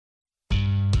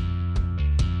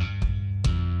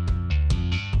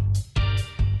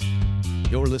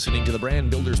You're listening to the Brand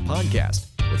Builders Podcast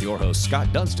with your hosts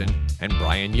Scott Dunston and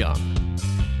Brian Young.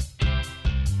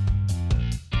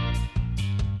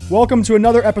 Welcome to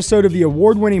another episode of the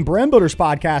award-winning Brand Builders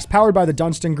Podcast powered by the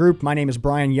Dunston Group. My name is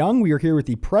Brian Young. We are here with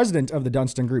the president of the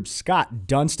Dunston Group, Scott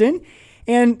Dunston.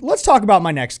 And let's talk about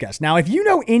my next guest. Now, if you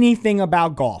know anything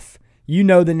about golf, you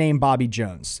know the name Bobby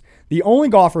Jones. The only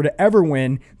golfer to ever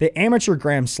win the Amateur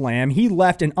Grand Slam, he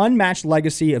left an unmatched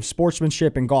legacy of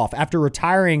sportsmanship in golf. After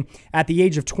retiring at the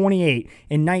age of 28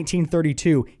 in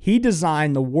 1932, he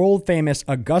designed the world-famous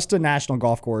Augusta National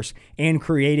Golf Course and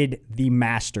created the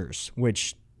Masters,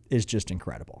 which is just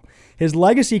incredible. His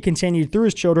legacy continued through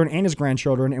his children and his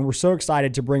grandchildren, and we're so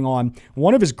excited to bring on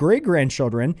one of his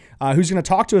great-grandchildren who's going to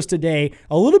talk to us today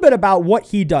a little bit about what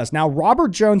he does. Now,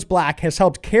 Robert Jones Black has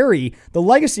helped carry the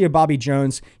legacy of Bobby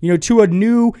Jones, to a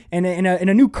new and in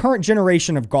a new current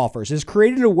generation of golfers. Has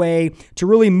created a way to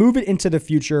really move it into the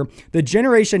future. The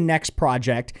Generation Next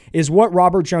project is what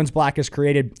Robert Jones Black has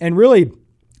created, and really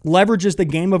leverages the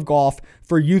game of golf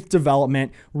for youth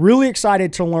development. Really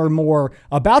excited to learn more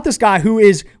about this guy who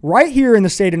is right here in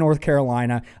the state of North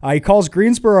Carolina. He calls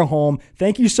Greensboro home.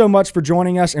 Thank you so much for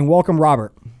joining us, and welcome,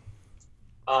 Robert.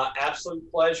 Absolute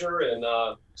pleasure, and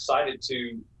excited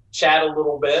to chat a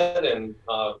little bit, and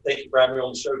thank you for having me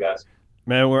on the show, guys.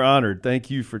 Man, we're honored.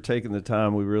 Thank you for taking the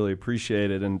time. We really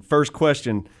appreciate it. And first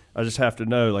question, I just have to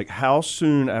know, how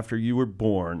soon after you were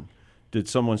born did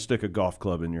someone stick a golf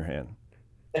club in your hand?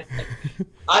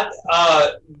 I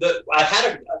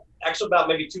had actually about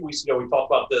maybe 2 weeks ago, we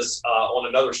talked about this on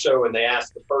another show, and they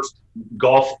asked the first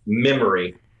golf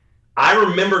memory. I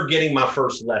remember getting my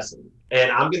first lesson,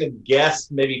 and I'm going to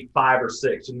guess maybe 5 or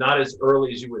 6, and not as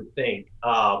early as you would think.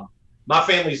 My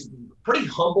family's pretty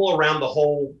humble around the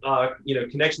whole,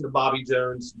 connection to Bobby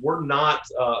Jones. We're not,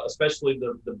 especially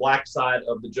the black side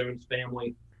of the Jones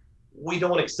family. We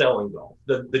don't excel in golf.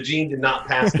 The gene did not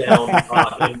pass down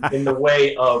in the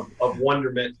way of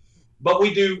wonderment, but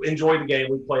we do enjoy the game.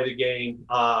 We play the game.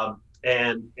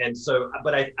 And so,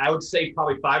 but I would say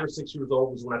probably 5 or 6 years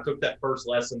old was when I took that first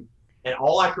lesson. And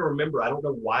all I can remember, I don't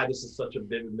know why this is such a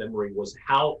vivid memory, was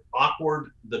how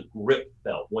awkward the grip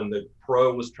felt when the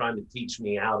pro was trying to teach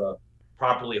me how to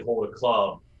properly hold a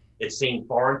club. It seemed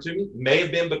foreign to me. May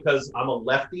have been because I'm a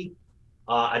lefty.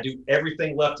 I do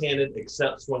everything left-handed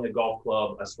except swing a golf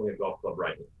club. I swing a golf club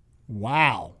right-handed.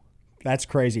 Wow. That's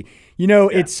crazy.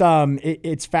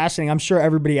 It's fascinating. I'm sure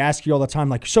everybody asks you all the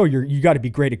time, so you got to be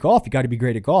great at golf. You got to be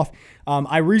great at golf.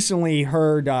 I recently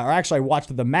heard, I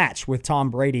watched The Match with Tom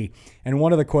Brady, and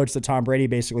one of the quotes that Tom Brady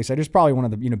basically said, he's probably one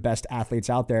of the best athletes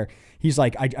out there. He's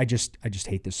like, I just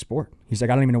hate this sport. He's like,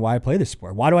 I don't even know why I play this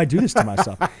sport. Why do I do this to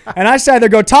myself? And I sat there,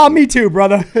 go, Tom, me too,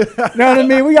 brother. You know what I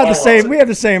mean? We have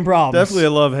the same problems. Definitely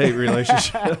a love-hate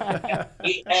relationship.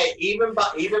 Even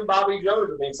Bobby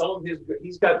Jones. I mean, some of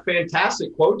he's got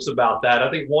fantastic quotes about that.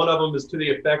 I think one of them is to the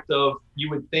effect of, you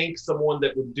would think someone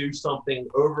that would do something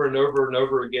over and over and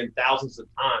over again thousands of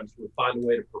times would find a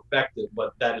way to perfect it,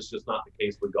 but that is just not the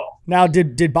case with golf. Now,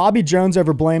 did Bobby Jones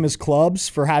ever blame his clubs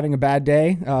for having a bad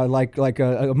day?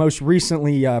 Most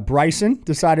recently, Bryson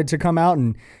decided to come out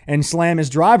and slam his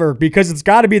driver, because it's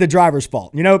got to be the driver's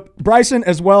fault. Bryson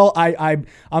as well.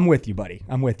 I'm with you, buddy.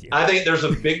 I'm with you. I think there's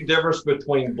a big difference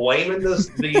between blaming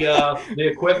the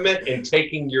equipment and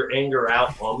taking your anger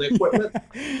out on the equipment.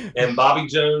 And Bobby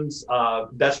Jones,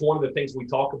 that's one of the things we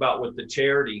talk about with the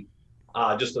charity.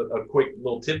 Just a quick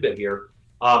little tidbit here.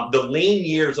 The lean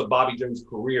years of Bobby Jones'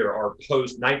 career are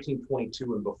post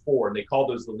 1922 and before, and they call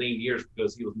those the lean years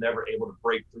because he was never able to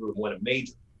break through and win a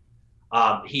major.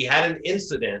 He had an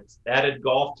incident at a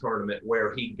golf tournament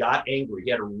where he got angry. He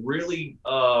had a really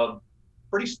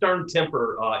pretty stern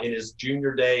temper in his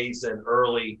junior days and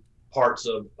early parts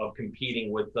of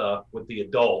competing with the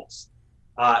adults.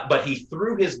 But he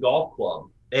threw his golf club,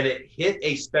 and it hit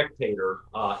a spectator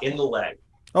in the leg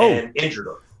and injured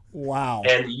her. Wow.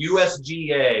 And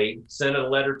USGA sent a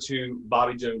letter to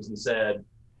Bobby Jones and said,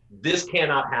 this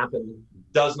cannot happen,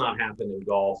 does not happen in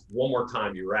golf. One more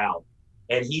time, you're out.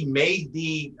 And he made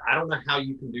I don't know how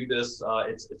you can do this.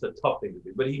 It's a tough thing to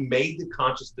do, but he made the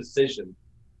conscious decision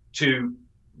to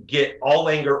get all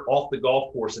anger off the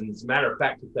golf course. And as a matter of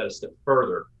fact, took that a step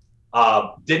further,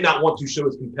 did not want to show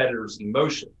his competitors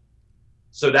emotion.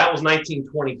 So that was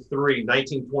 1923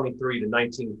 to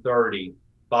 1930.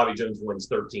 Bobby Jones wins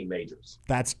 13 majors.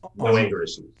 That's no anger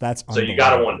issues. That's so you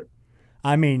got to wonder.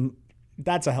 I mean,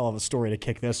 that's a hell of a story to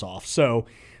kick this off. So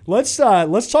let's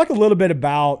talk a little bit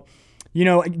about you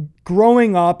know,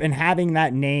 growing up and having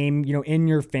that name, you know, in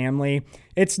your family,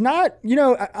 it's not, you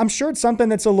know, I'm sure it's something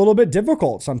that's a little bit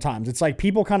difficult sometimes. It's like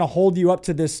people kind of hold you up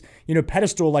to this, you know,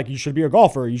 pedestal, like you should be a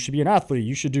golfer, you should be an athlete,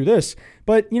 you should do this.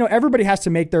 But, you know, everybody has to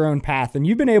make their own path. And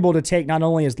you've been able to take not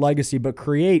only his legacy, but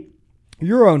create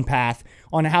your own path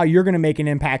on how you're going to make an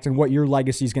impact and what your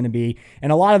legacy is going to be.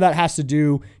 And a lot of that has to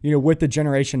do, you know, with the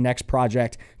Generation Next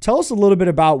project. Tell us a little bit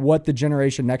about what the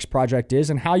Generation Next project is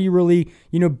and how you really,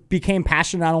 you know, became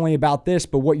passionate not only about this,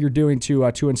 but what you're doing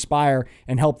to inspire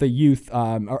and help the youth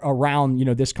around, you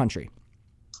know, this country.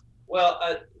 Well,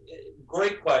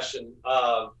 great question.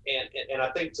 And I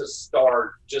think to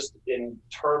start, just in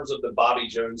terms of the Bobby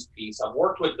Jones piece, I've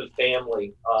worked with the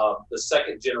family, the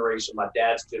second generation, my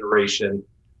dad's generation.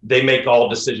 They make all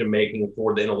decision making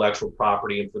for the intellectual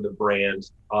property and for the brand,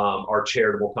 our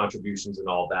charitable contributions and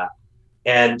all that.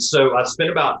 And so I spent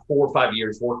about 4 or 5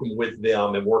 years working with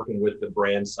them and working with the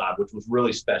brand side, which was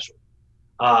really special.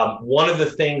 One of the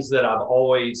things that I've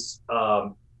always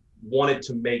wanted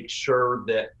to make sure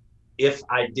that if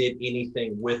I did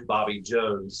anything with Bobby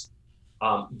Jones,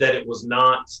 that it was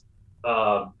not,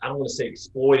 I don't want to say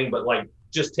exploiting, but like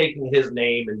just taking his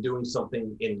name and doing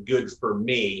something in good for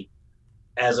me,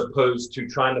 as opposed to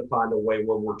trying to find a way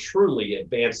where we're truly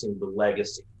advancing the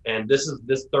legacy. And this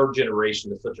third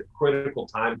generation is such a critical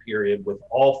time period with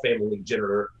all family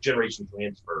generation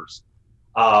transfers,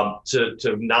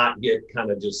 to not get kind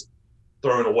of just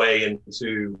thrown away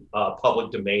into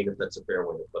public domain, if that's a fair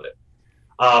way to put it.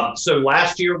 So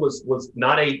last year was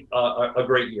not a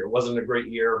great year. It wasn't a great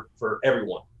year for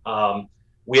everyone.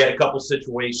 We had a couple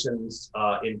situations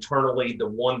internally. The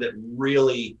one that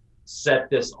really set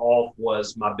this off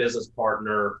was my business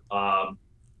partner,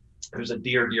 who's a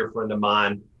dear friend of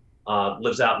mine,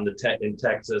 lives out in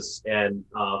Texas. And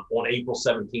on April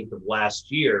 17th of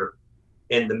last year,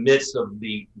 in the midst of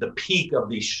the peak of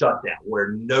the shutdown,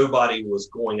 where nobody was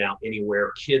going out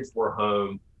anywhere, kids were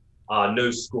home,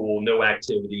 no school, no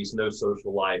activities, no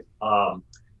social life.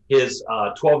 His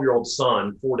 12-year-old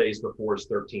son, 4 days before his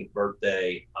 13th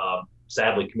birthday,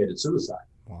 sadly committed suicide.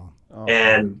 Wow. Oh.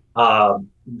 And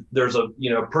there's a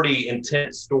pretty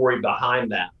intense story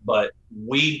behind that, but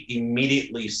we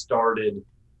immediately started.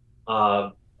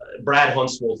 Brad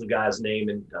Huntsville is the guy's name,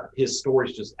 and his story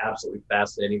is just absolutely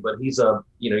fascinating. But he's a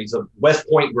West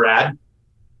Point grad,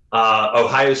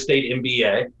 Ohio State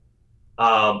MBA.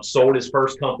 Sold his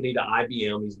first company to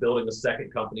IBM. He's building a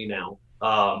second company now.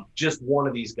 Just one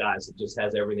of these guys that just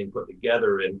has everything put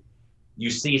together, and you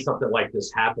see something like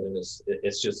this happen, and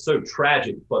it's just so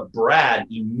tragic. But Brad,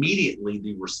 immediately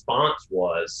the response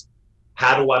was,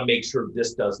 how do I make sure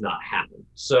this does not happen?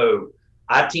 So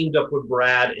I teamed up with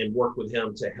Brad and worked with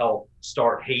him to help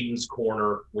start Hayden's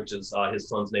Corner, which is his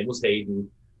son's name was Hayden,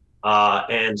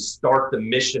 and start the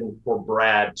mission for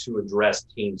Brad to address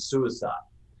teen suicide.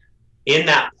 In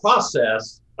that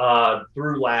process,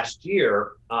 through last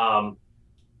year, I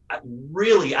have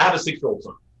a 6-year-old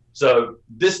son. So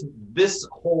this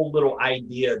whole little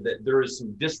idea that there is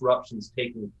some disruptions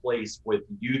taking place with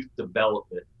youth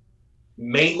development,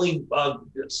 mainly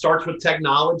starts with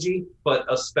technology, but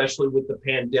especially with the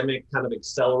pandemic kind of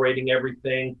accelerating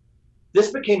everything.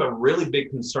 This became a really big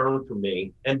concern for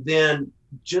me. And then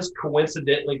just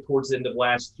coincidentally towards the end of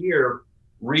last year,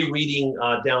 rereading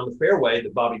Down the Fairway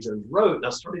that Bobby Jones wrote, and I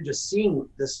started just seeing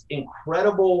this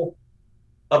incredible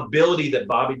ability that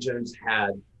Bobby Jones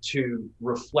had to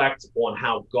reflect on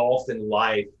how golf and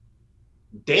life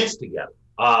dance together.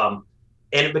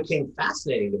 And it became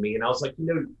fascinating to me. And I was like,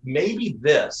 maybe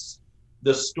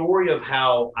the story of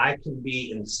how I can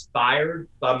be inspired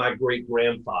by my great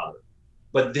grandfather,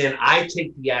 but then I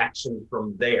take the action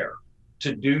from there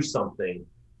to do something,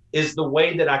 is the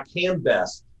way that I can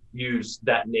best use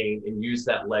that name and use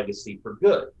that legacy for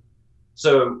good.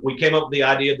 So we came up with the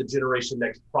idea of the Generation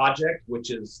Next project,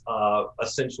 which is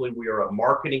essentially we are a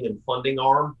marketing and funding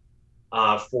arm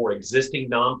for existing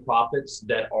nonprofits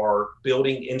that are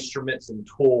building instruments and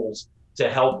tools to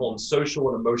help on social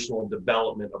and emotional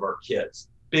development of our kids.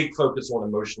 Big focus on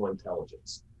emotional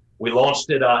intelligence. We launched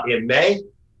it in May.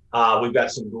 We've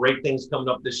got some great things coming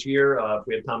up this year. If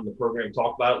we have time in the program to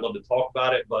talk about it, love to talk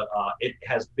about it. But it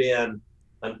has been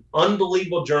an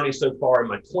unbelievable journey so far in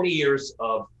my 20 years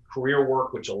of career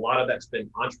work, which a lot of that's been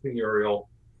entrepreneurial.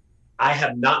 I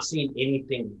have not seen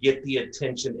anything get the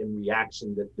attention and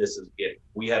reaction that this is getting.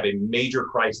 We have a major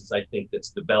crisis, I think, that's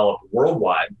developed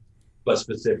worldwide, but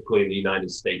specifically in the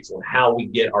United States, on how we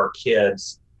get our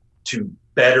kids to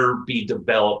better be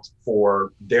developed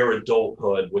for their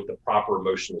adulthood with the proper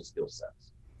emotional skill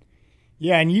sets.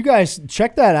 Yeah, and you guys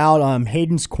check that out,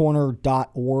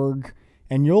 haydenscorner.org.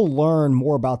 and you'll learn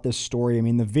more about this story. I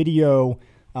mean, the video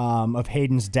of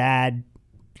Hayden's dad,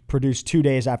 produced 2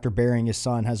 days after burying his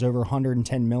son, has over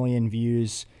 110 million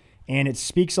views. And it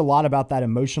speaks a lot about that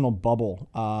emotional bubble.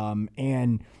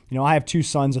 And, I have two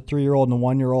sons, a 3-year-old and a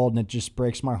 1-year-old, and it just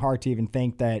breaks my heart to even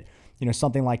think that,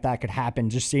 something like that could happen.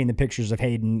 Just seeing the pictures of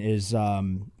Hayden is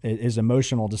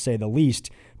emotional, to say the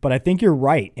least. But I think you're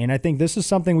right. And I think this is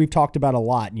something we've talked about a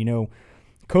lot.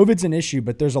 COVID's an issue,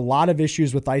 but there's a lot of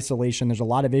issues with isolation. There's a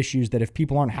lot of issues that if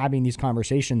people aren't having these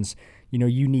conversations,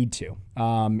 you need to.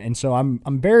 And so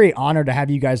I'm very honored to have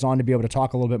you guys on to be able to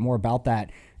talk a little bit more about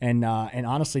that. And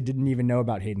honestly didn't even know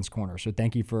about Hayden's Corner. So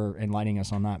thank you for enlightening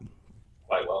us on that.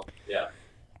 Quite well. Yeah.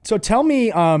 So tell me,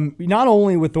 not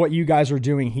only with what you guys are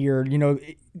doing here,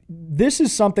 this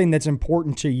is something that's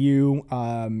important to you,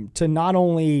 to not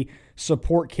only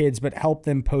support kids, but help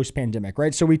them post-pandemic,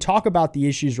 right? So we talk about the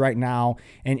issues right now,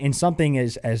 and something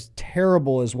as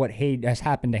terrible as what has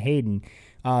happened to Hayden.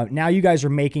 Now you guys are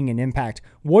making an impact.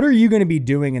 What are you going to be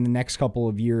doing in the next couple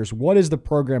of years? What does the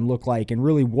program look like? And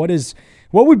really, what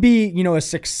would be, a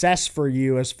success for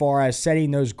you as far as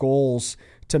setting those goals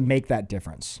to make that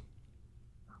difference?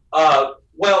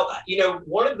 Well,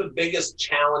 one of the biggest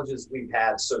challenges we've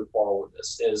had so far with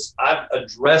this is I've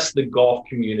addressed the golf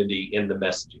community in the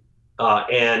messaging.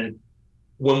 And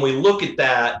when we look at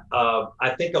that,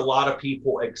 I think a lot of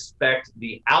people expect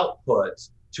the output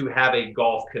to have a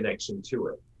golf connection to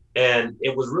it. And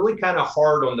it was really kind of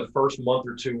hard on the first month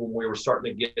or two when we were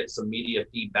starting to get some media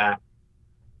feedback,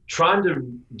 trying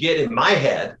to get in my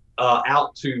head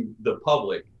out to the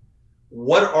public.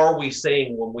 What are we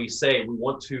saying when we say we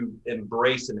want to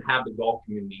embrace and have the golf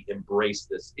community embrace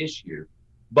this issue?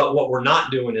 But what we're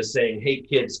not doing is saying, hey,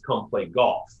 kids, come play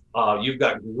golf. You've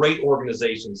got great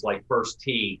organizations like First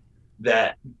Tee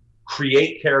that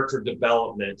create character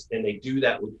development, and they do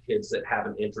that with kids that have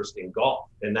an interest in golf.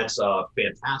 And that's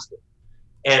fantastic.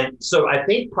 And so I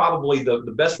think probably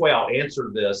the best way I'll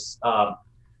answer this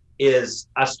is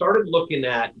I started looking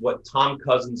at what Tom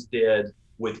Cousins did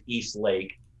with East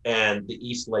Lake and the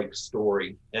East Lake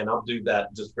story. And I'll do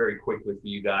that just very quickly for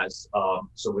you guys,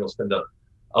 so we don't spend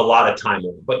a lot of time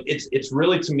on it. But it's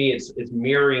really, to me, it's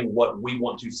mirroring what we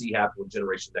want to see happen with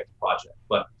Generation Next Project.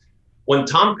 But when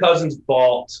Tom Cousins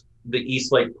bought the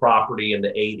East Lake property in the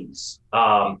 80s,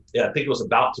 I think it was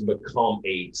about to become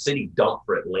a city dump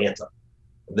for Atlanta.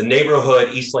 The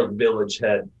neighborhood, East Lake Village,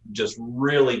 had just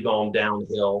really gone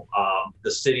downhill. The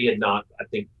city had not, I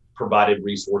think, provided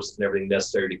resources and everything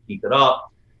necessary to keep it up.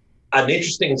 An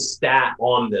interesting stat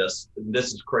on this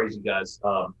is crazy, guys,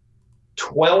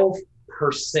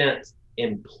 12%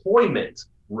 employment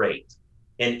rate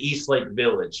in East Lake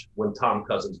Village when Tom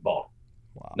Cousins bought.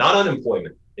 Wow. Not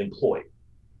unemployment, employed.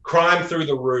 Crime through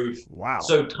the roof. Wow.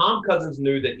 So Tom Cousins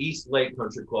knew that East Lake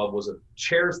Country Club was a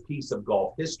cherished piece of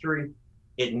golf history.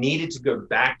 It needed to go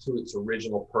back to its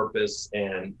original purpose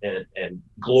and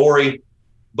glory.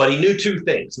 But he knew two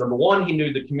things. Number one, he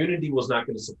knew the community was not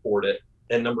going to support it.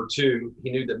 And number two, he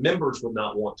knew that members would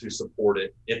not want to support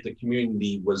it if the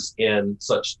community was in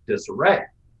such disarray.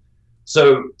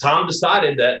 So Tom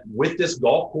decided that with this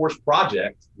golf course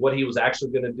project, what he was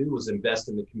actually going to do was invest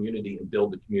in the community and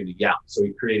build the community out. So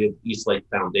he created East Lake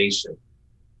Foundation.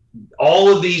 All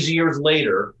of these years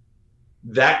later,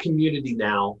 that community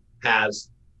now has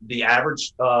the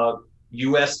average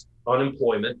U.S.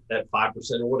 unemployment at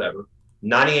 5% or whatever.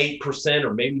 98%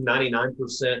 or maybe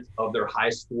 99% of their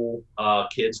high school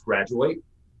kids graduate.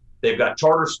 They've got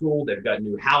charter school, they've got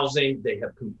new housing, they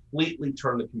have completely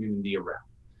turned the community around.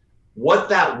 What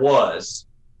that was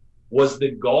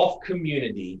the golf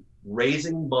community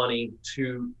raising money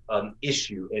to an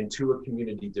issue and to a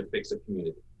community to fix a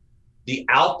community. The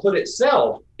output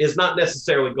itself is not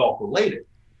necessarily golf related,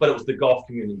 but it was the golf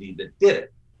community that did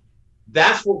it.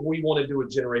 That's what we want to do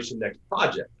with Generation Next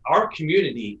Project. Our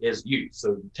community is youth.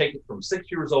 So take it from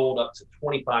 6 years old up to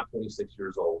 25, 26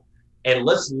 years old. And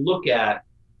let's look at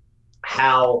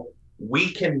how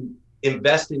we can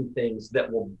invest in things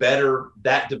that will better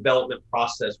that development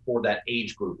process for that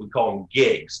age group. We call them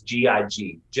GIGs,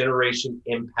 G-I-G, Generation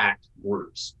Impact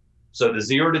Groups. So the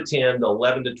 0 to 10, the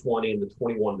 11 to 20, and the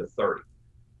 21 to 30.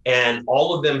 And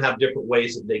all of them have different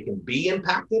ways that they can be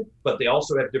impacted, but they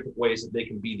also have different ways that they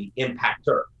can be the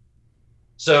impactor.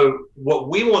 So what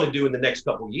we want to do in the next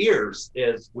couple of years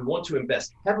is we want to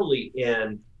invest heavily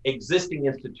in existing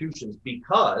institutions,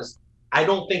 because I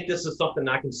don't think this is something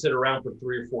I can sit around for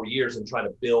 3 or 4 years and try to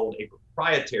build a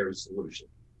proprietary solution.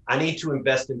 I need to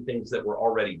invest in things that were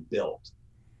already built.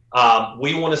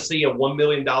 We want to see a $1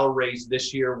 million raise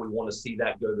this year. We want to see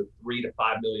that go to $3 to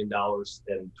 $5 million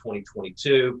in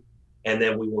 2022. And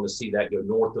then we want to see that go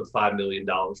north of $5 million,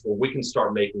 where we can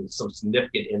start making some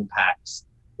significant impacts.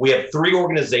 We have 3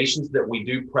 organizations that we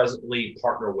do presently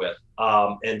partner with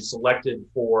and selected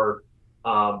for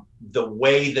the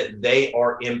way that they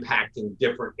are impacting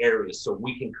different areas, so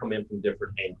we can come in from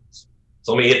different angles.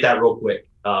 So let me hit that real quick,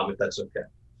 if that's okay.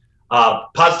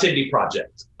 Positivity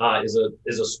Project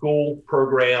is a school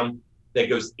program that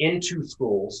goes into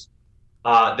schools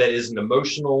that is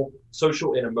an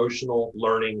social and emotional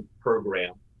learning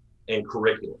program and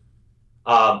curriculum.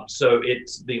 So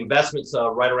the investment's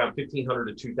right around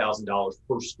 $1,500 to $2,000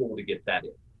 per school to get that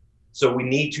in. So we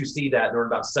need to see that. There are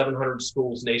about 700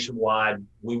 schools nationwide.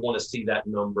 We want to see that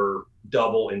number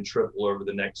double and triple over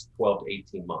the next 12 to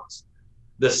 18 months.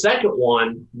 The second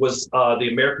one was the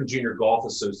American Junior Golf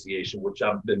Association, which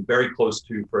I've been very close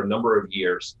to for a number of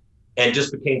years, and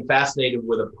just became fascinated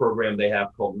with a program they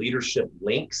have called Leadership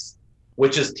Links,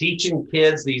 which is teaching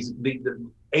kids the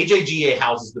AJGA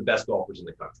houses the best golfers in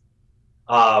the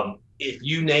country. If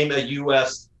you name a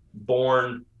U.S.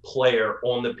 born player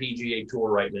on the PGA Tour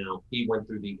right now, he went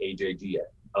through the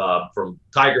AJGA, from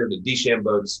Tiger to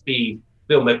DeChambeau to Spieth,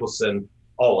 Phil Mickelson,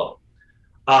 all of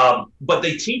them. But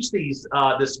they teach this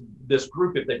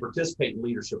group, if they participate in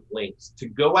Leadership Links, to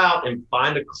go out and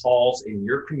find a cause in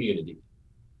your community,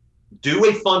 do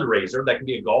a fundraiser. That can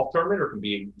be a golf tournament or it can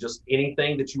be just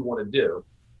anything that you want to do,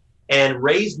 and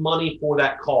raise money for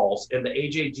that cause. And the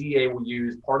AJGA will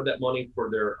use part of that money for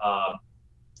their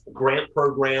grant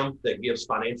program that gives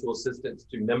financial assistance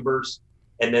to members.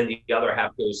 And then the other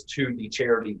half goes to the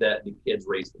charity that the kids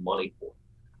raise the money for.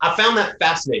 I found that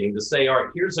fascinating to say, all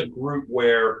right, here's a group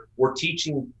where we're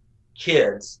teaching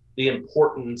kids the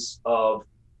importance of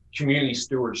community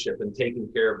stewardship and taking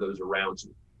care of those around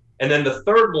you. And then the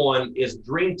third one is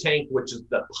Dream Tank, which is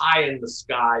the pie in the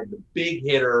sky, the big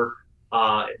hitter.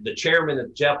 The chairman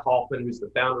is Jeff Hoffman, who's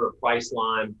the founder of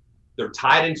Priceline. They're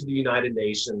tied into the United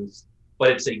Nations,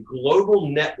 but it's a global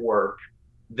network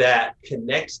that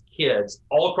connects kids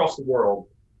all across the world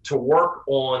to work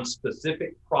on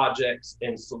specific projects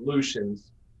and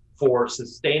solutions for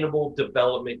sustainable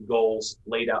development goals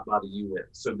laid out by the UN.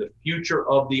 So the future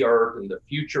of the earth and the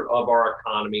future of our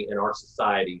economy and our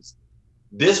societies.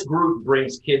 This group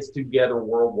brings kids together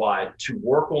worldwide to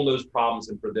work on those problems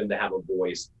and for them to have a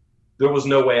voice. There was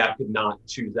no way I could not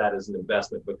choose that as an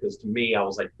investment, because to me, I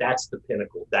was like, that's the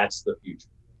pinnacle. That's the future.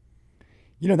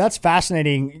 You know, that's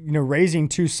fascinating. You know, raising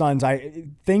 2 sons,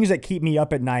 things that keep me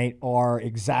up at night are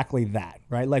exactly that,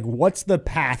 right? Like, what's the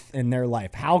path in their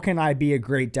life? How can I be a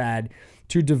great dad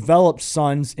to develop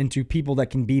sons into people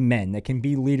that can be men, that can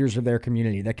be leaders of their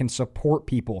community, that can support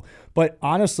people, but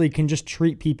honestly can just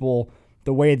treat people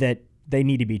the way that they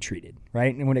need to be treated,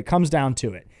 right? And when it comes down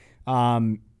to it,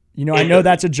 you know, I know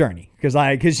that's a journey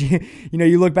because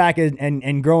you look back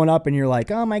and growing up and you're like,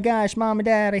 oh my gosh, mom and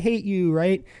dad, I hate you,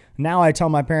 right? Now I tell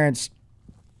my parents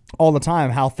all the time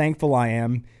how thankful I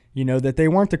am, you know, that they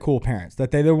weren't the cool parents,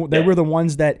 that they were the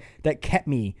ones that kept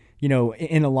me, you know,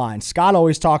 in a line. Scott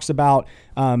always talks about,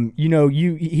 you know,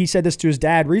 he said this to his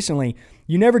dad recently,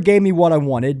 you never gave me what I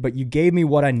wanted, but you gave me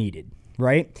what I needed,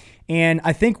 right? And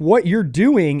I think what you're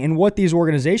doing and what these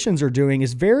organizations are doing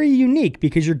is very unique,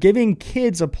 because you're giving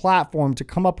kids a platform to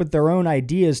come up with their own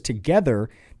ideas together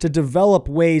to develop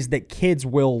ways that kids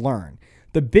will learn.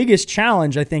 The biggest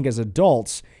challenge, I think, as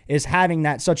adults is having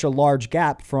that such a large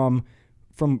gap from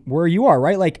where you are,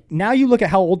 right? Like, now you look at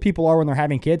how old people are when they're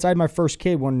having kids. I had my first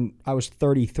kid when I was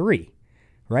 33,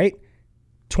 right?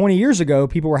 20 years ago,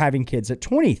 people were having kids at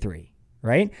 23.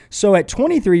 Right? So at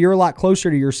 23, you're a lot closer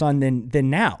to your son than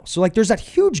now. So like, there's that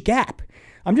huge gap.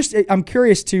 I'm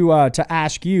curious to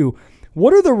ask you,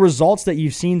 what are the results that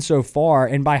you've seen so far?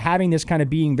 And by having this kind of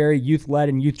being very youth-led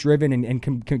and youth-driven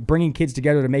and bringing kids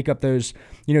together to make up those,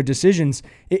 you know, decisions,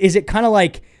 is it kind of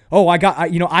like, oh,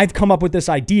 I've come up with this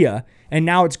idea and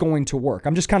now it's going to work?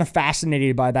 I'm just kind of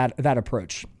fascinated by that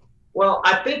approach. Well,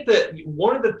 I think that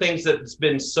one of the things that's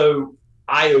been so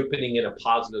eye-opening in a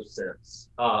positive sense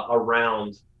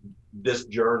around this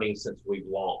journey since we've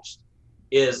launched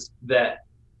is that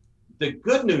the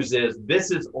good news is this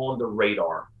is on the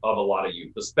radar of a lot of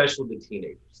youth, especially the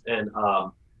teenagers. And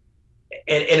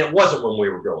it wasn't when we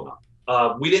were growing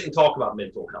up. We didn't talk about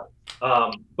mental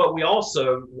health, but we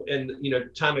also, and you know,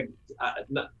 I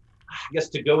guess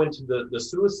to go into the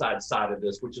suicide side of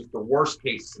this, which is the worst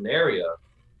case scenario.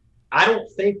 I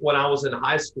don't think when I was in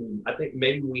high school, I think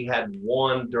maybe we had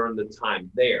one during the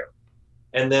time there.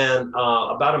 And then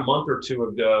about a month or two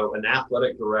ago, an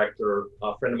athletic director,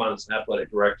 a friend of mine is an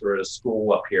athletic director at a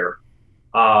school up here,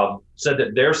 said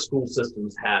that their school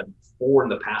systems had 4 in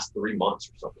the past 3 months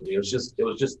or something. It was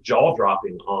just jaw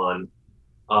dropping on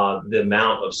the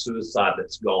amount of suicide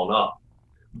that's gone up.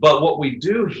 But what we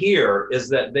do here is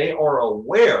that they are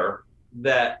aware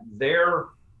that their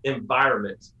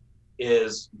environment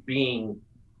is being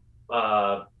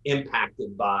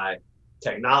impacted by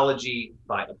technology,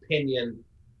 by opinion.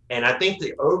 And I think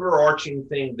the overarching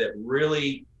thing that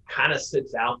really kind of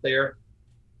sits out there,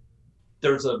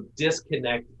 there's a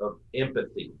disconnect of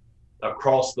empathy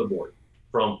across the board,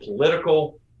 from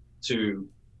political to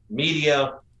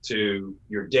media to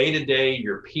your day-to-day,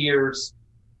 your peers.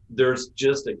 There's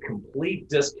just a complete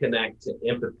disconnect to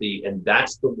empathy. And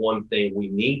that's the one thing we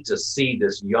need to see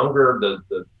this younger,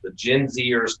 the Gen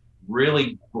Zers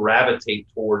really gravitate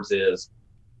towards is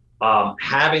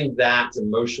having that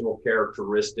emotional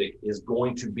characteristic is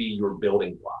going to be your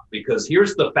building block. Because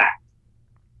here's the fact.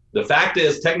 The fact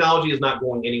is technology is not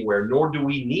going anywhere, nor do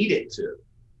we need it to.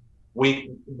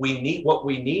 We need what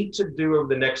we need to do over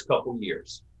the next couple of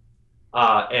years.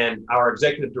 And our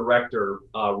executive director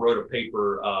wrote a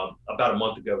paper about a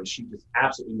month ago, and she just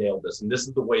absolutely nailed this. And this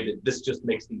is the way that this just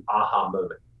makes the aha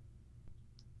moment.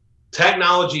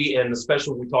 Technology, and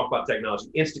especially when we talk about technology,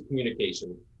 instant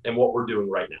communication and what we're doing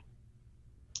right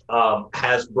now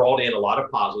has brought in a lot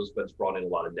of positives, but it's brought in a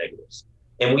lot of negatives.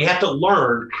 And we have to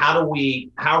learn how do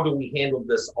we handle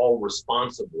this all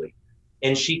responsibly.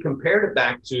 And she compared it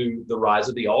back to the rise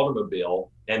of the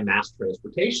automobile and mass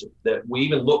transportation. That we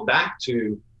even look back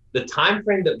to the time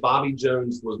frame that Bobby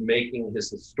Jones was making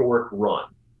his historic run.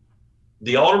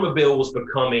 The automobile was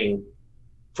becoming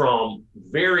from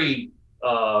very,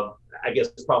 I guess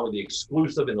probably the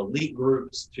exclusive and elite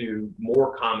groups to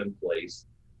more commonplace.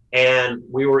 And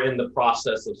we were in the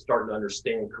process of starting to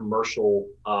understand commercial,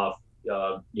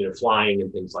 flying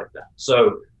and things like that.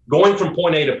 So going from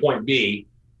point A to point B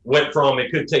went from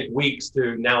it could take weeks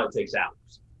to now it takes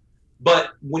hours.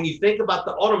 But when you think about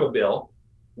the automobile,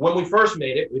 when we first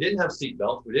made it, we didn't have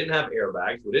seatbelts, we didn't have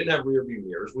airbags, we didn't have rear view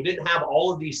mirrors, we didn't have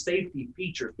all of these safety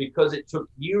features because it took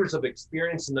years of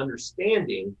experience and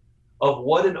understanding of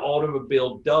what an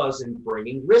automobile does in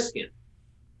bringing risk in.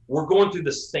 We're going through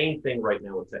the same thing right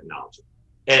now with technology.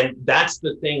 And that's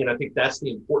the thing, and I think that's the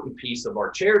important piece of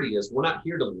our charity is we're not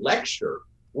here to lecture,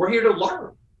 we're here to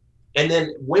learn. And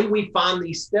then when we find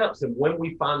these steps and when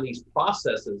we find these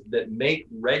processes that make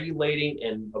regulating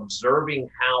and observing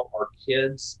how our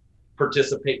kids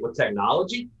participate with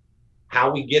technology,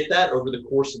 how we get that over the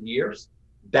course of years,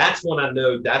 that's when I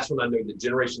know the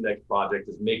Generation Next project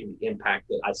is making the impact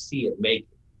that I see it making.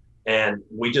 And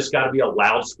we just got to be a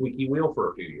loud, squeaky wheel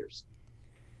for a few years.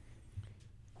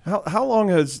 How long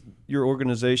has your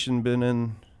organization been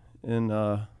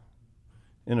in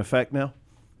effect now?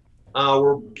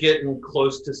 We're getting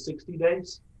close to 60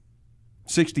 days.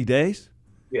 60 days?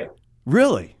 Yeah.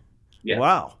 Really? Yeah.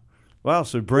 Wow.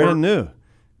 So brand new.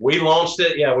 We launched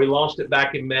it. Yeah, we launched it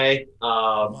back in May.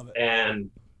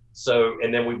 And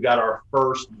then we've got our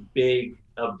first big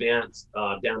event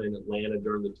down in Atlanta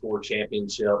during the Tour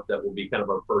Championship. That will be kind of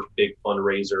our first big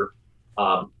fundraiser.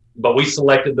 But we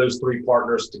selected those three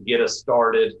partners to get us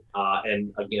started.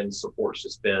 And again, support's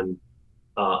just been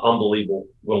unbelievable.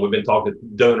 When we've been talking to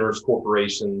donors,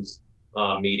 corporations,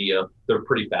 media, they're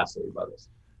pretty fascinated by this.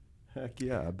 Heck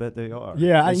yeah, I bet they are.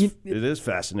 Yeah, it is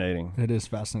fascinating. It is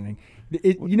fascinating.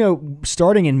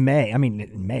 Starting in May,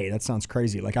 May, that sounds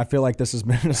crazy. Like, I feel like this has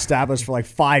been established for like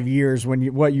 5 years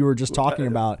what you were just talking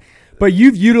about. But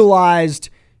you've utilized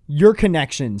your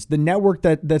connections, the network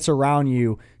that's around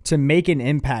you to make an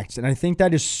impact. And I think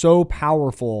that is so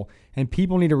powerful, and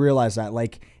people need to realize that.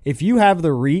 Like, if you have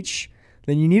the reach,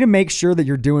 then you need to make sure that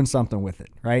you're doing something with it,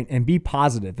 right? And be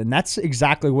positive. And that's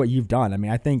exactly what you've done. I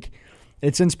mean, I think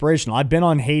it's inspirational. I've been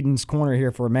on Hayden's Corner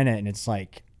here for a minute, and it's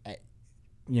like, I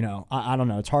don't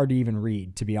know. It's hard to even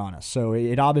read, to be honest. So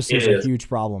it obviously is a huge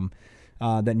problem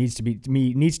that needs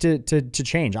to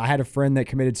change. I had a friend that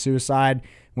committed suicide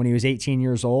when he was 18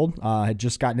 years old, had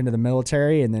just gotten into the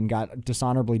military and then got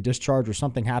dishonorably discharged or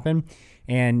something happened.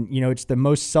 And, it's the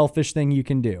most selfish thing you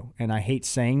can do. And I hate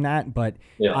saying that, but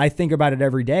I think about it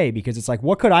every day because it's like,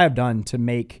 what could I have done to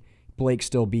make Blake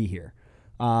still be here?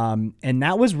 And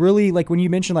that was really like when you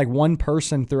mentioned like one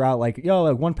person throughout, like,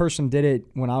 one person did it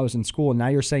when I was in school. And now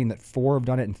you're saying that 4 have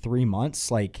done it in 3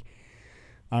 months. Like,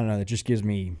 I don't know. That just gives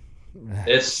me,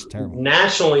 it's terrible.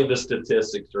 Nationally, the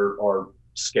statistics are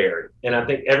scary. And I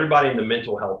think everybody in the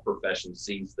mental health profession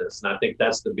sees this. And I think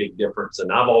that's the big difference.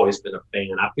 And I've always been a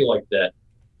fan. I feel like that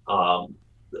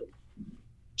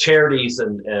charities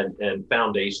and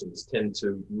foundations tend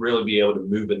to really be able to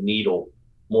move a needle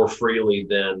more freely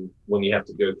than when you have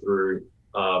to go through,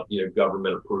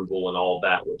 government approval and all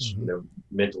that, which,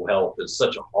 mental health is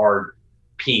such a hard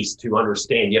piece to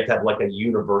understand. You have to have like a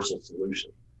universal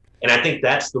solution. And I think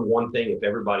that's the one thing, if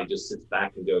everybody just sits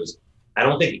back and goes, I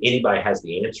don't think anybody has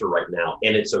the answer right now,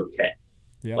 and it's okay.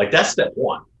 Yep. Like that's step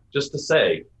one, just to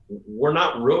say, we're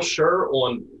not real sure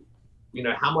on,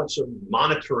 how much of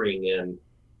monitoring and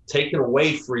taking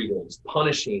away freedoms,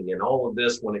 punishing and all of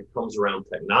this when it comes around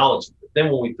technology. But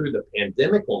then when we threw the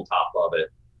pandemic on top of it,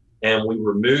 and we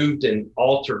removed and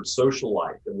altered social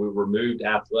life, and we removed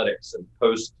athletics and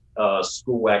post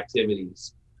school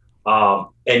activities,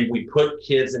 and we put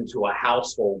kids into a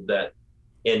household that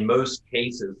in most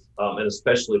cases, and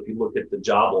especially if you look at the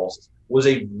job losses, was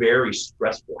a very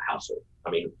stressful household.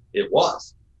 I mean, it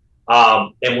was.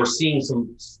 And we're seeing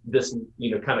this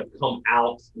kind of come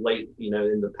out late,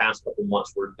 in the past couple of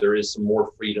months, where there is some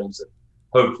more freedoms, and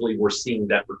hopefully we're seeing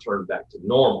that return back to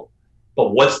normal.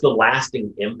 But what's the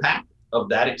lasting impact of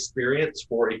that experience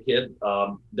for a kid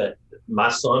that my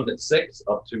son that's 6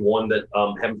 up to one that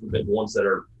heaven forbid ones that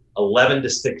are 11 to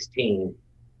 16,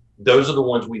 those are the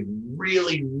ones we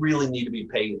really, really need to be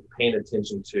paying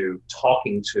attention to,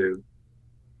 talking to,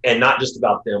 and not just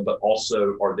about them, but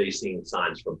also are they seeing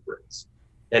signs from friends?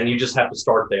 And you just have to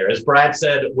start there. As Brad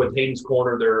said with Hayden's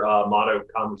Corner, their motto,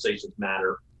 conversations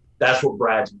matter. That's what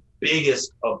Brad's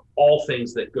biggest of all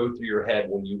things that go through your head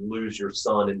when you lose your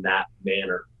son in that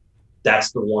manner.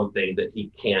 That's the one thing that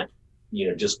he can't,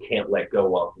 just can't let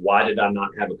go of. Why did I not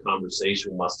have a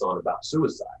conversation with my son about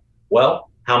suicide? Well,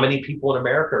 how many people in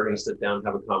America are going to sit down and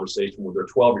have a conversation with their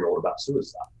 12-year-old about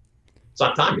suicide? It's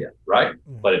not time yet, right?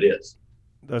 But it is.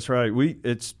 That's right.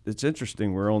 It's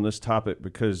interesting we're on this topic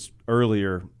because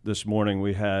earlier this morning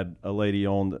we had a lady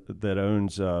on that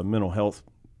owns a mental health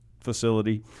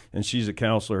facility, and she's a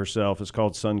counselor herself. It's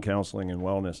called Sun Counseling and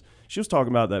Wellness. She was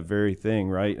talking about that very thing,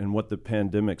 right? And what the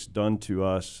pandemic's done to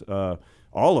us,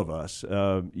 all of us.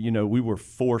 We were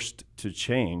forced to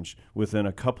change within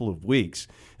a couple of weeks,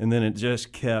 and then it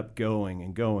just kept going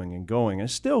and going and going, and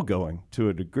still going to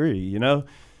a degree,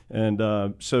 And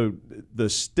so the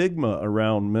stigma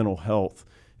around mental health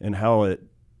and how it,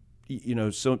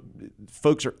 so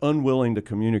folks are unwilling to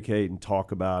communicate and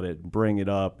talk about it and bring it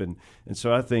up. And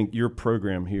so I think your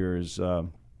program here is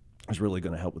really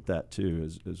going to help with that too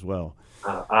as well.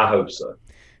 I hope so.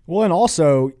 Well, and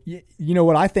also,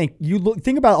 what I think,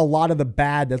 think about a lot of the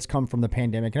bad that's come from the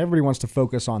pandemic, and everybody wants to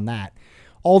focus on that.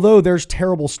 Although there's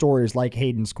terrible stories like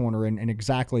Hayden's Corner and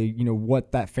exactly,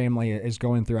 what that family is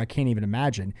going through, I can't even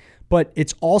imagine. But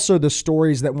it's also the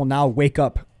stories that will now wake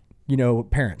up,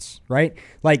 parents, right?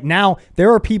 Like now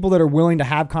there are people that are willing to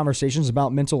have conversations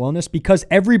about mental illness because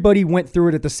everybody went through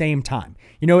it at the same time.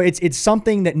 It's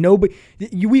something that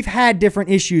we've had different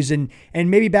issues, and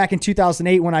maybe back in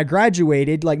 2008 when I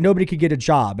graduated, like nobody could get a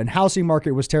job and housing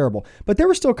market was terrible, but there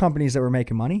were still companies that were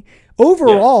making money.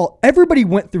 Overall, everybody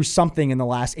went through something in the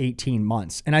last 18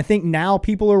 months. And I think now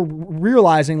people are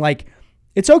realizing like,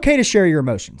 it's okay to share your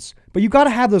emotions, but you got to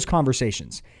have those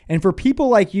conversations. And for people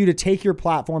like you to take your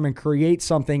platform and create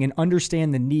something and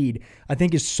understand the need, I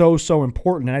think is so, so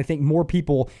important. And I think more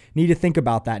people need to think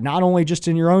about that, not only just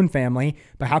in your own family,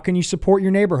 but how can you support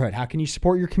your neighborhood? How can you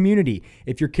support your community?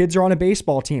 If your kids are on a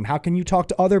baseball team, how can you talk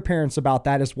to other parents about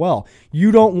that as well?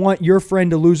 You don't want your friend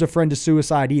to lose a friend to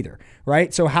suicide either,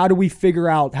 right? So how do we figure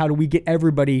out, how do we get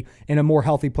everybody in a more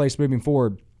healthy place moving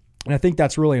forward? And I think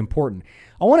that's really important.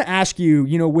 I want to ask you,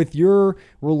 with your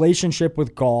relationship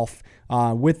with golf,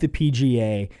 with the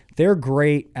PGA, they're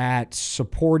great at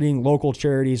supporting local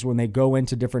charities when they go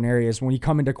into different areas. When you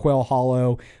come into Quail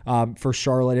Hollow for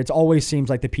Charlotte, it always seems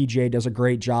like the PGA does a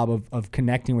great job of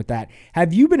connecting with that.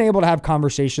 Have you been able to have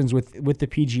conversations with the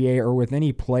PGA or with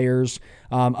any players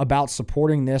about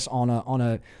supporting this on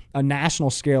a national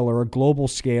scale or a global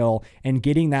scale and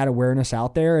getting that awareness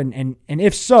out there? And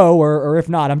if so, or if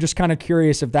not, I'm just kind of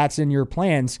curious if that's in your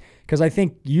plans, because I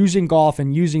think using golf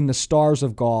and using the stars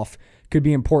of golf could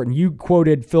be important. You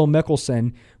quoted Phil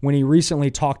Mickelson when he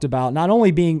recently talked about not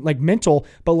only being like mental,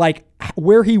 but like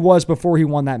where he was before he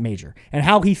won that major and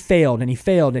how he failed and he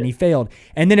failed and he failed.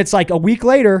 And then it's like a week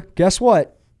later, guess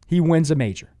what? He wins a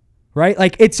major, right?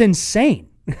 Like it's insane.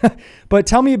 But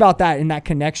tell me about that and that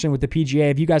connection with the PGA.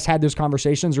 Have you guys had those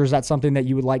conversations, or is that something that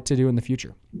you would like to do in the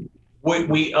future?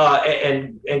 We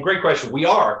and great question. We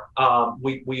are.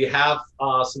 We have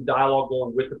some dialogue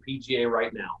going with the PGA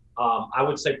right now. I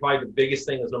would say probably the biggest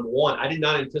thing is, number one, I did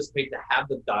not anticipate to have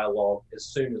the dialogue as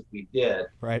soon as we did.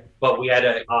 Right. But we had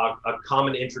a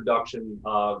common introduction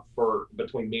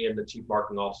between me and the chief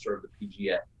marketing officer of the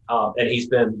PGA, and he's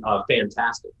been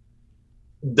fantastic.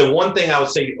 The one thing I would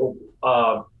say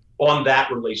on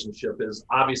that relationship is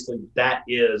obviously that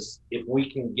is, if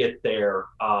we can get there,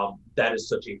 that is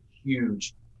such a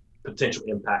huge potential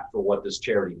impact for what this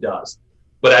charity does.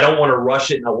 but I don't want to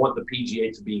rush it, and I want the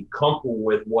PGA to be comfortable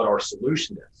with what our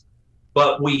solution is.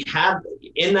 But we have,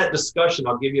 in that discussion,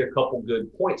 I'll give you a couple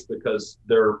good points, because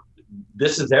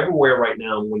this is everywhere right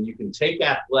now. When you can take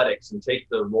athletics and take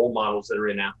the role models that are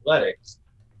in athletics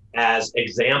as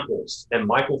examples, and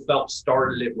Michael Phelps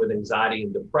started it with anxiety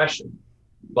and depression.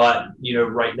 But,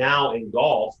 right now in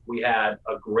golf, we had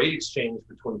a great exchange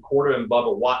between Korda and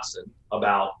Bubba Watson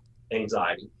about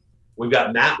anxiety. We've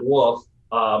got Matt Wolff,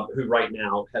 who right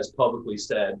now has publicly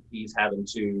said he's having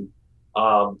to,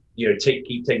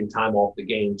 keep taking time off the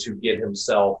game to get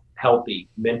himself healthy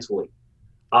mentally.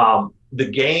 The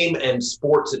game and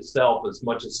sports itself, as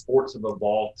much as sports have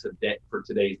evolved for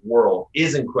today's world,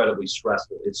 is incredibly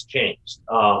stressful. It's changed.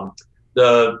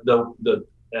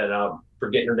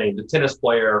 Forget her name, the tennis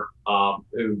player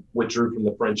who withdrew from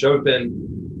the French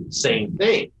Open, same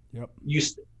thing. Yep.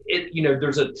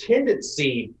 There's a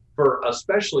tendency for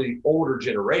especially older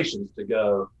generations to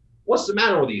go, what's the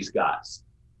matter with these guys?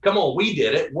 Come on, we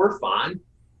did it. We're fine.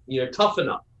 Toughen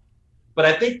up. But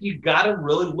I think you got to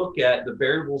really look at the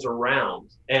variables around,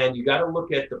 and you got to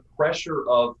look at the pressure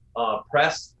of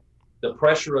press, the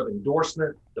pressure of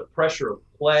endorsement, the pressure of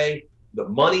play. The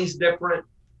money's different.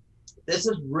 This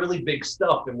is really big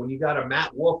stuff. And when you got a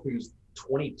Matt Wolff who's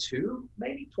 22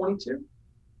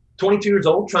 years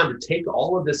old, trying to take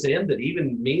all of this in, that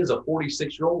even me as a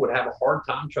 46-year-old would have a hard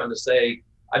time trying to say,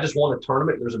 I just won a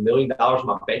tournament. There's $1 million in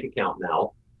my bank account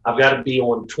now. I've got to be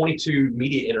on 22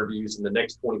 media interviews in the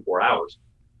next 24 hours.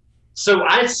 So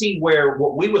I see where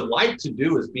what we would like to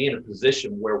do is be in a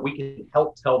position where we can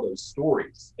help tell those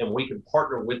stories, and we can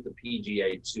partner with the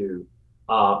PGA to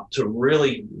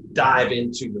really dive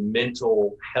into the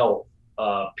mental health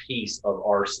piece of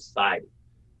our society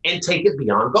and take it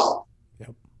beyond golf.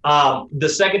 Yep. The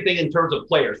second thing, in terms of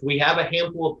players, we have a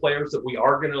handful of players that we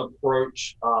are going to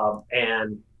approach.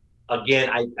 And again,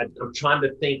 I'm trying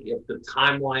to think if the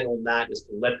timeline on that is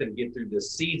to let them get through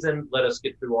this season, let us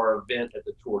get through our event at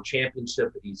the Tour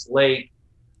Championship at East Lake,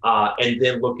 and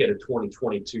then look at a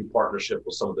 2022 partnership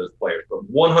with some of those players. But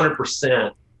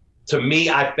 100%, to me,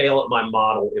 I fail at my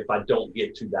model if I don't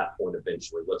get to that point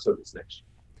eventually. Let's hope it's next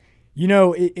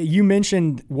year. You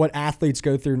mentioned what athletes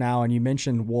go through now, and you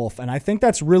mentioned Wolff, and I think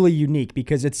that's really unique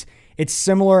because it's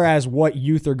similar as what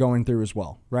youth are going through as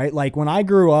well, right? Like when I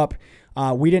grew up,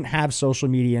 we didn't have social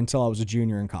media until I was a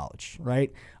junior in college,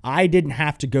 right? I didn't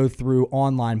have to go through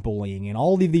online bullying and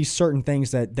all of these certain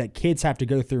things that kids have to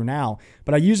go through now.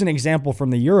 But I use an example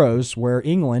from the Euros where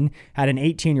England had an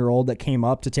 18-year-old that came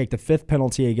up to take the 5th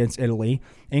penalty against Italy.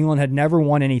 England had never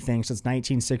won anything since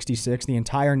 1966. The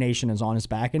entire nation is on his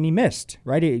back, and he missed,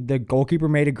 right? The goalkeeper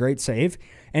made a great save,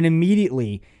 and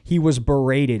immediately he was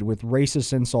berated with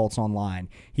racist insults online.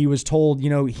 He was told,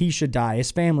 he should die,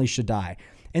 his family should die.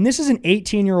 And this is an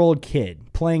 18-year-old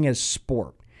kid playing as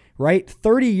sport, right?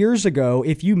 30 years ago,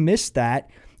 if you missed that,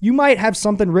 you might have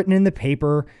something written in the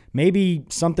paper, maybe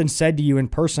something said to you in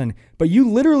person, but you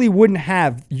literally wouldn't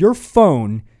have your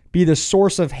phone be the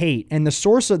source of hate and the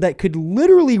source that could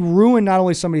literally ruin not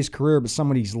only somebody's career, but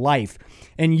somebody's life.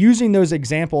 And using those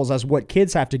examples as what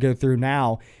kids have to go through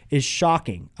now is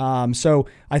shocking. So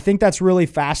I think that's really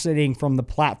fascinating from the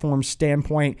platform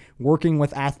standpoint, working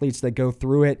with athletes that go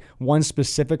through it, one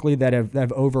specifically that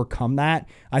have overcome that.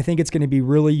 I think it's going to be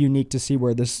really unique to see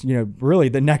where this, really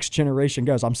the next generation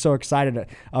goes. I'm so excited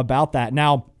about that.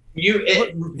 Now, real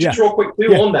quick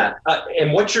too on that,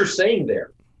 and what you're saying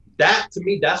there, that to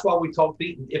me, that's why we talk.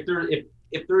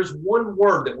 If there's one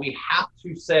word that we have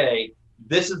to say,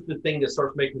 this is the thing that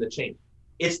starts making the change.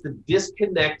 It's the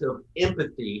disconnect of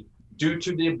empathy due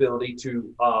to the ability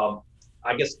to,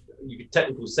 I guess you could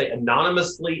technically say,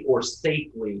 anonymously or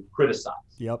safely criticize.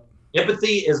 Yep.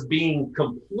 Empathy is being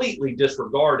completely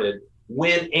disregarded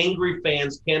when angry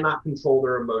fans cannot control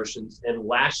their emotions and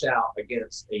lash out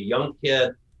against a young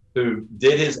kid who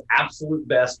did his absolute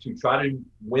best to try to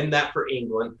win that for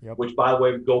England, which, by the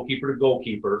way, goalkeeper to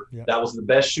goalkeeper, that was the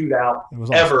best shootout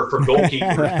ever for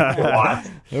goalkeepers to watch.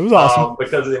 It was awesome.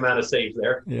 Because of the amount of saves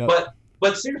there.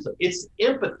 But seriously, it's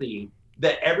empathy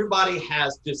that everybody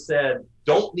has just said,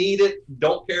 don't need it,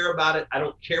 don't care about it, I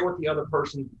don't care what the other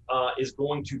person is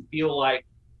going to feel like.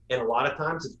 And a lot of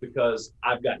times it's because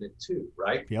I've gotten it too,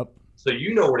 right? Yep. So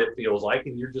you know what it feels like,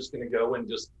 and you're just going to go and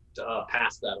just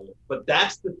pass that on. But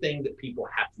that's the thing that people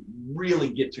have to really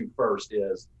get to first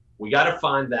is we got to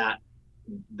find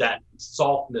that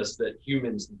softness that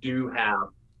humans do have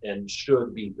and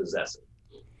should be possessing.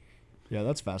 Yeah,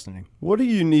 that's fascinating. What do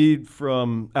you need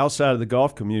from outside of the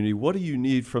golf community? What do you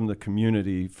need from the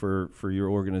community for your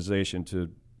organization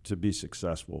to be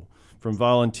successful? From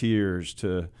volunteers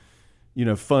to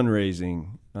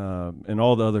fundraising and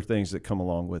all the other things that come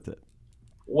along with it?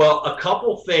 Well, a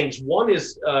couple things. One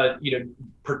is,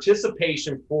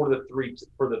 participation for the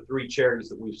three charities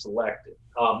that we've selected.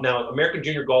 Now, American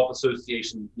Junior Golf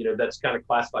Association, that's kind of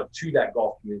classified to that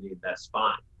golf community, and that's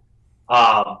fine.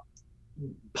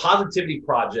 Positivity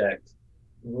Project,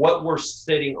 what we're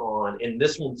sitting on, and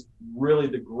this one's really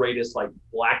the greatest, like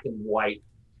black and white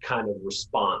kind of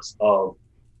response of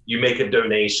you make a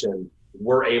donation,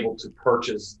 we're able to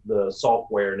purchase the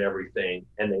software and everything,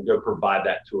 and then go provide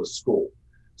that to a school.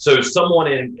 So someone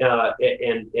in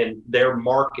their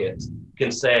market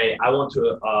can say, I want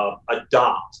to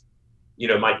adopt,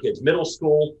 my kid's middle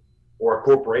school, or a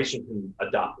corporation can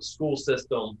adopt the school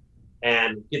system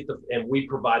and and we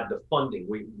provide the funding.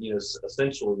 We,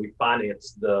 essentially we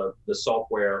finance the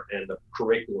software and the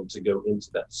curriculum to go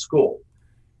into that school.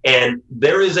 And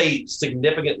there is a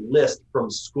significant list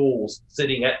from schools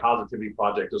sitting at Positivity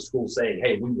Project of schools saying,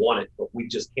 hey, we want it, but we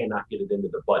just cannot get it into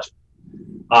the budget.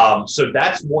 So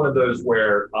that's one of those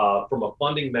where, from a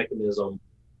funding mechanism,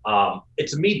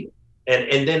 it's immediate.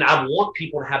 And then I want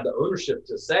people to have the ownership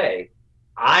to say,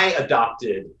 I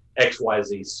adopted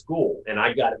XYZ school and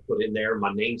I got it put in there.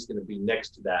 My name's going to be next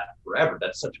to that forever.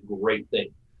 That's such a great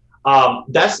thing.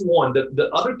 That's one. The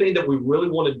other thing that we really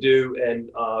want to do, and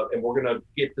we're going to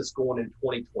get this going in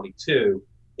 2022,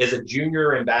 is a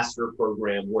junior ambassador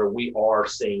program where we are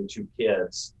saying to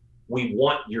kids, we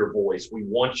want your voice. We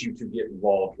want you to get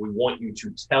involved. We want you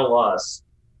to tell us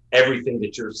everything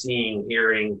that you're seeing,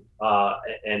 hearing,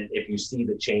 and if you see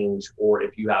the change or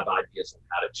if you have ideas on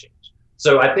how to change.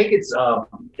 So I think it's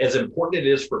as important it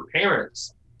is for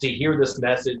parents to hear this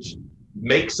message,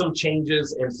 make some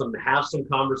changes and have some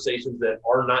conversations that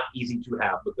are not easy to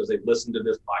have because they've listened to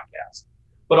this podcast.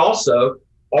 But also,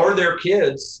 are their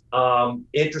kids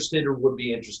interested or would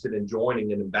be interested in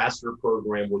joining an ambassador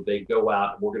program where they go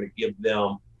out and we're going to give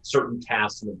them certain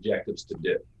tasks and objectives to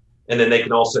do? And then they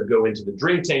can also go into the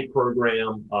Dream Tank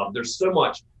program. There's so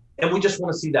much, and we just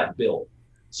want to see that build.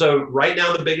 So right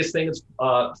now, the biggest thing is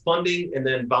funding, and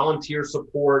then volunteer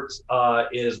support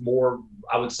is more,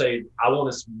 I would say, I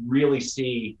want to really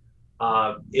see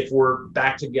if we're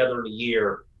back together in a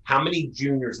year, how many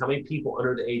juniors, how many people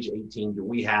under the age of 18 do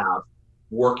we have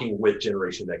working with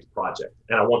Generation Next Project?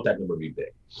 And I want that number to be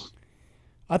big.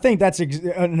 I think that's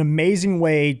an amazing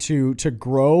way to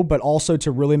grow, but also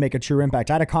to really make a true impact.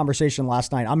 I had a conversation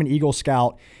last night. I'm an Eagle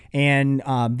Scout, and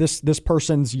this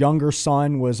person's younger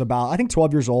son was about, I think,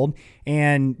 12 years old,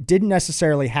 and didn't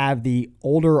necessarily have the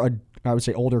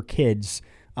older kids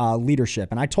leadership.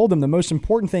 And I told them the most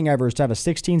important thing ever is to have a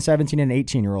 16, 17, and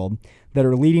 18-year-old that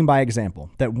are leading by example,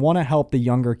 that want to help the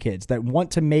younger kids, that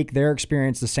want to make their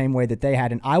experience the same way that they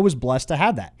had. And I was blessed to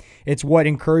have that. It's what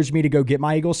encouraged me to go get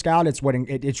my Eagle Scout.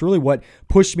 It's really what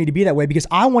pushed me to be that way, because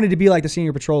I wanted to be like the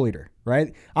senior patrol leader,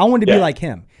 right? I wanted to be like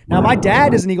him. Now, my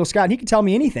dad is an Eagle Scout and he could tell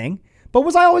me anything, but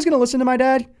was I always going to listen to my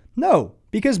dad? No,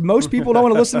 because most people don't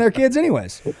want to listen to their kids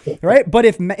anyways, right? But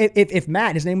if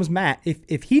Matt, his name was Matt,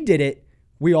 if he did it,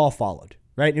 we all followed,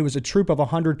 right? It was a troop of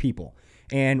 100 people.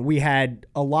 And we had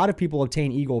a lot of people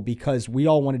obtain Eagle because we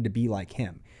all wanted to be like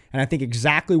him. And I think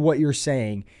exactly what you're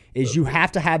saying is you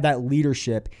have to have that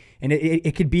leadership. And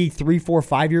it could be 3, 4,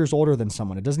 5 years older than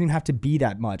someone. It doesn't even have to be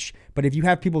that much. But if you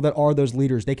have people that are those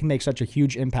leaders, they can make such a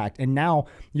huge impact. And now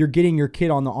you're getting your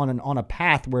kid on a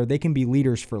path where they can be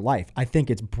leaders for life. I think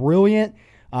it's brilliant.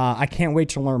 I can't wait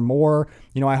to learn more.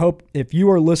 I hope if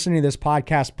you are listening to this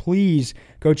podcast, please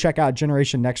go check out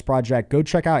Generation Next Project. Go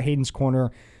check out Hayden's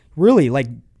Corner. Really,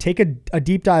 take a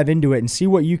deep dive into it and see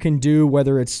what you can do,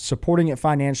 whether it's supporting it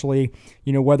financially,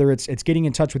 whether it's getting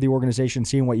in touch with the organization,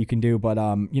 seeing what you can do. But,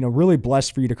 really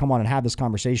blessed for you to come on and have this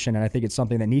conversation. And I think it's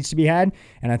something that needs to be had.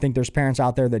 And I think there's parents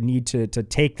out there that need to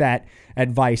take that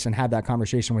advice and have that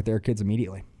conversation with their kids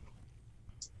immediately.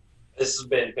 This has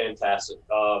been fantastic.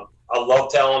 I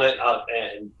love telling it,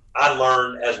 and I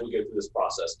learn as we go through this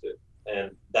process too.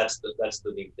 And that's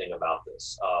the neat thing about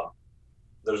this.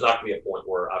 There's not going to be a point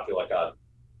where I feel like I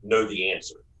know the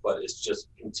answer, but it's just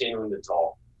continuing to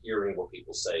talk, hearing what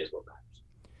people say is what matters.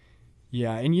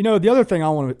 Yeah, and the other thing I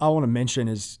want to mention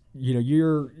is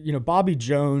Bobby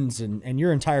Jones and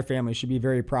your entire family should be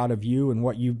very proud of you and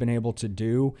what you've been able to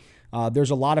do. There's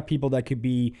a lot of people that could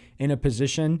be in a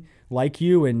position like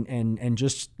you and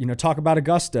just talk about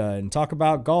Augusta and talk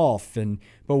about golf,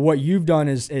 but what you've done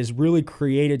is really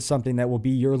created something that will be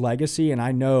your legacy. And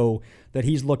I know that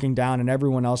he's looking down, and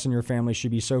everyone else in your family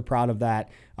should be so proud of that.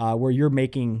 Where you're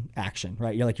making action,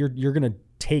 right? You're going to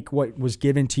take what was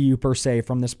given to you per se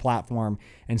from this platform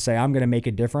and say, I'm going to make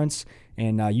a difference,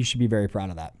 and you should be very proud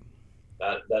of that.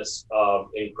 That's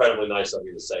incredibly nice of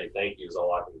you to say. Thank you is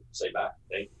all I can say back.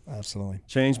 Thank you. Absolutely.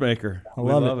 Changemaker. I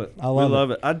love it. I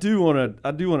love it. I do want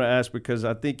to ask, because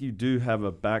I think you do have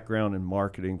a background in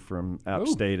marketing from App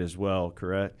State as well,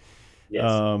 correct? Yes.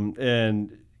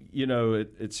 And you know,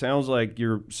 it sounds like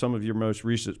some of your most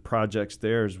recent projects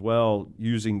there as well,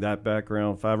 using that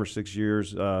background, 5 or 6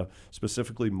 years,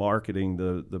 specifically marketing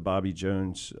the Bobby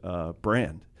Jones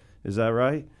brand. Is that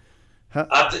right?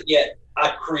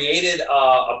 I created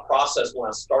a process when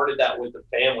I started that with the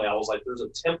family. I was like, there's a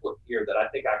template here that I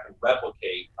think I can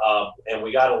replicate. And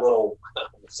we got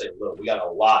we got a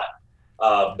lot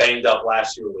banged up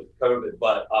last year with COVID,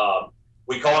 but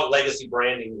we call it legacy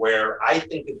branding, where I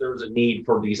think that there's a need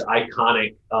for these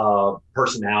iconic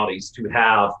personalities to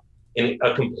have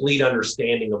a complete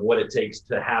understanding of what it takes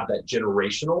to have that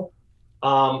generational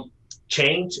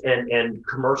change and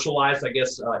commercialized, I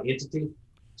guess, entity.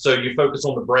 So you focus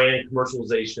on the brand,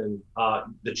 commercialization,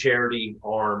 the charity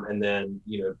arm, and then,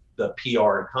 the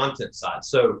PR and content side.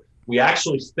 So we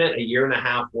actually spent 1.5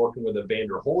 years working with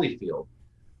Evander Holyfield.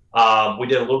 We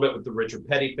did a little bit with the Richard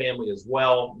Petty family as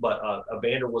well, but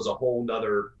Evander was a whole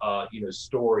nother,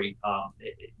 story.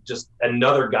 Just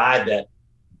another guy that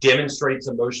demonstrates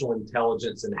emotional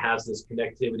intelligence and has this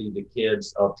connectivity to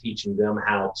kids of teaching them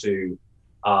how to,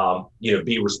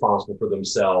 be responsible for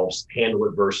themselves, handle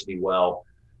adversity well.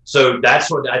 So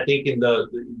that's what I think in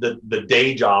the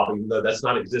day job, even though that's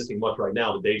not existing much right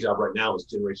now, the day job right now is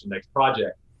Generation Next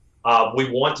Project. We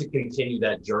want to continue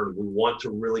that journey. We want to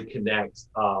really connect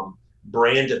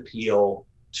brand appeal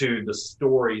to the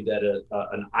story that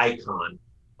an icon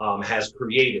has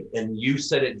created. And you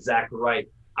said it exactly right.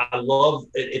 I love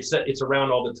it. It's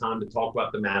around all the time to talk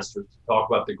about the Masters, to talk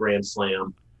about the Grand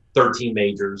Slam, 13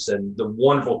 majors, and the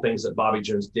wonderful things that Bobby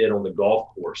Jones did on the golf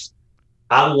course.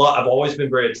 I've always been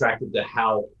very attracted to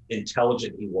how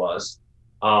intelligent he was.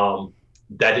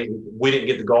 We didn't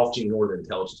get the golf gene or the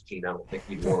intelligence gene. I don't think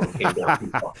either one of them came down too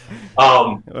far.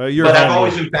 But I've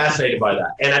always been fascinated by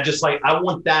that. And I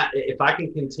want that, if I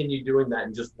can continue doing that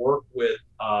and just work with,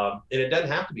 and it doesn't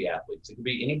have to be athletes. It could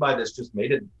be anybody that's just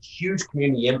made a huge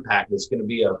community impact that's going to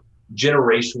be a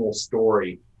generational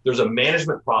story. There's a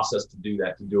management process to do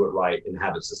that, to do it right and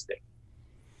have it sustained.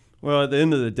 Well, at the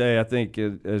end of the day, I think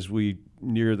as we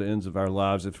near the ends of our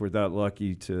lives, if we're that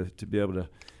lucky to be able to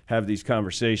have these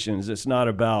conversations, it's not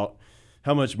about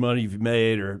how much money you've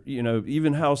made or,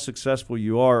 even how successful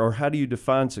you are, or how do you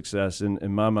define success.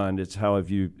 In my mind, it's how have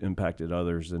you impacted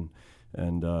others and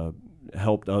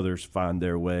helped others find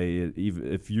their way.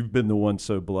 Even if you've been the one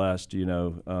so blessed,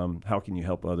 how can you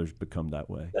help others become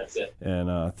that way? That's it. And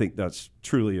I think that's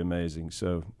truly amazing.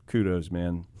 So kudos,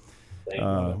 man.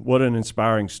 What an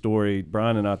inspiring story.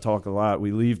 Brian and I talk a lot.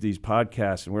 We leave these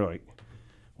podcasts and we're like,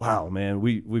 wow, man,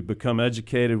 we've become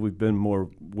educated. We've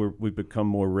become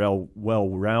more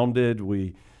well-rounded.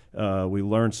 We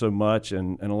learn so much,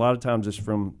 and a lot of times it's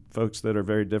from folks that are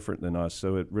very different than us.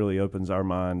 So it really opens our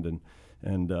mind,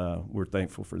 and we're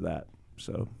thankful for that.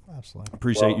 So absolutely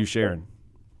appreciate you sharing.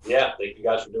 Yeah, thank you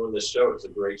guys for doing this show. It's a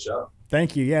great show.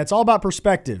 Thank you. Yeah, it's all about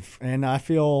perspective, and I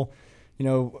feel,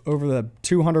 over the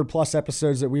 200 plus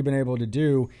episodes that we've been able to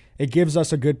do, it gives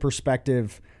us a good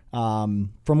perspective from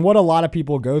what a lot of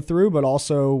people go through, but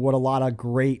also what a lot of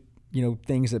great,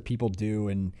 things that people do.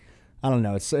 And I don't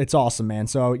know, it's awesome, man.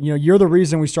 So, you're the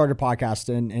reason we started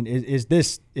podcasting, and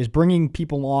is bringing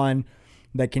people on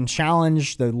that can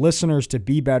challenge the listeners to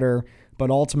be better,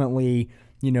 but ultimately,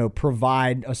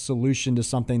 provide a solution to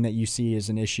something that you see as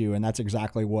an issue. And that's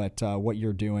exactly what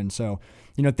you're doing. So,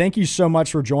 thank you so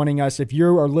much for joining us. If you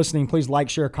are listening, please like,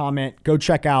 share, comment, go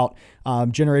check out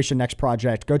Generation Next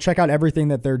Project. Go check out everything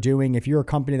that they're doing. If you're a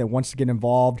company that wants to get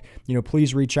involved,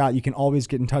 please reach out. You can always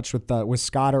get in touch with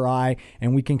Scott or I,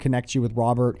 and we can connect you with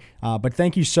Robert. But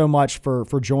thank you so much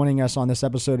for joining us on this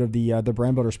episode of the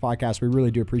Brand Builders Podcast. We really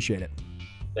do appreciate it.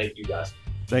 Thank you, guys.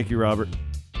 Thank you, Robert.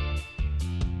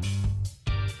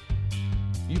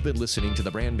 You've been listening to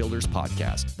the Brand Builders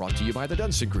Podcast, brought to you by the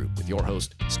Dunston Group with your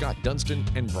host, Scott Dunston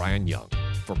and Brian Young.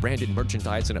 For branded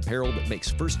merchandise and apparel that makes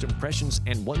first impressions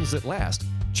and ones that last,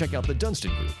 check out the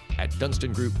Dunston Group at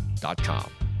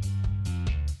dunstongroup.com.